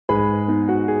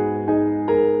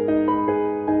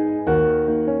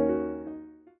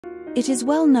It is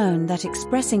well known that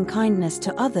expressing kindness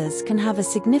to others can have a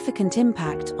significant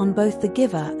impact on both the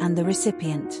giver and the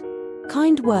recipient.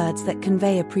 Kind words that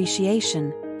convey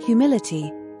appreciation,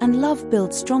 humility, and love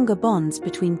build stronger bonds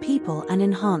between people and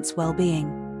enhance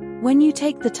well-being. When you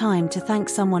take the time to thank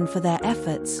someone for their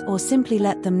efforts or simply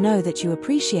let them know that you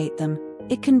appreciate them,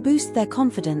 it can boost their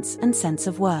confidence and sense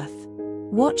of worth.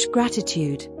 Watch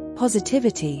gratitude,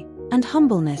 positivity, and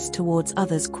humbleness towards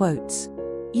others quotes.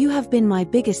 You have been my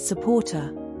biggest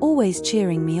supporter, always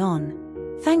cheering me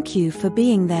on. Thank you for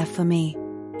being there for me.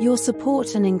 Your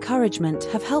support and encouragement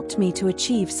have helped me to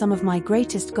achieve some of my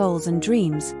greatest goals and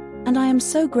dreams, and I am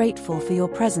so grateful for your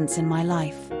presence in my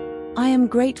life. I am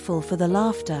grateful for the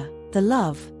laughter, the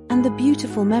love, and the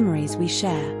beautiful memories we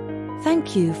share.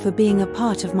 Thank you for being a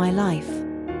part of my life.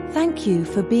 Thank you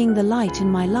for being the light in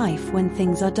my life when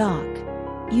things are dark.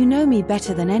 You know me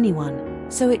better than anyone,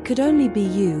 so it could only be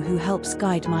you who helps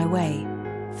guide my way.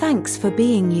 Thanks for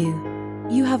being you.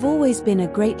 You have always been a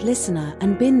great listener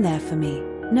and been there for me,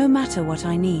 no matter what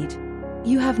I need.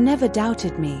 You have never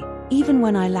doubted me, even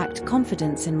when I lacked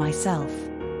confidence in myself.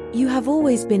 You have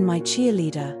always been my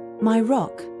cheerleader, my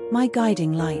rock, my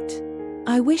guiding light.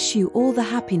 I wish you all the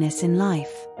happiness in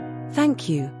life. Thank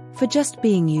you for just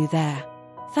being you there.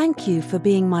 Thank you for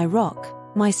being my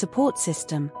rock, my support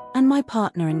system, and my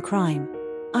partner in crime.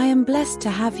 I am blessed to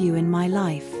have you in my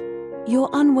life. Your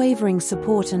unwavering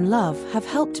support and love have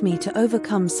helped me to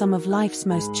overcome some of life's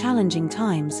most challenging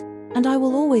times, and I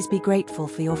will always be grateful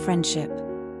for your friendship.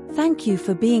 Thank you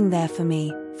for being there for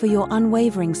me, for your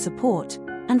unwavering support,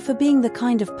 and for being the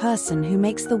kind of person who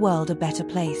makes the world a better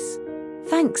place.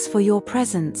 Thanks for your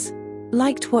presence.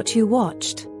 Liked what you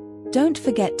watched? Don't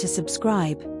forget to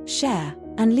subscribe, share,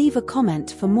 and leave a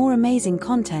comment for more amazing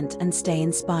content and stay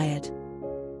inspired.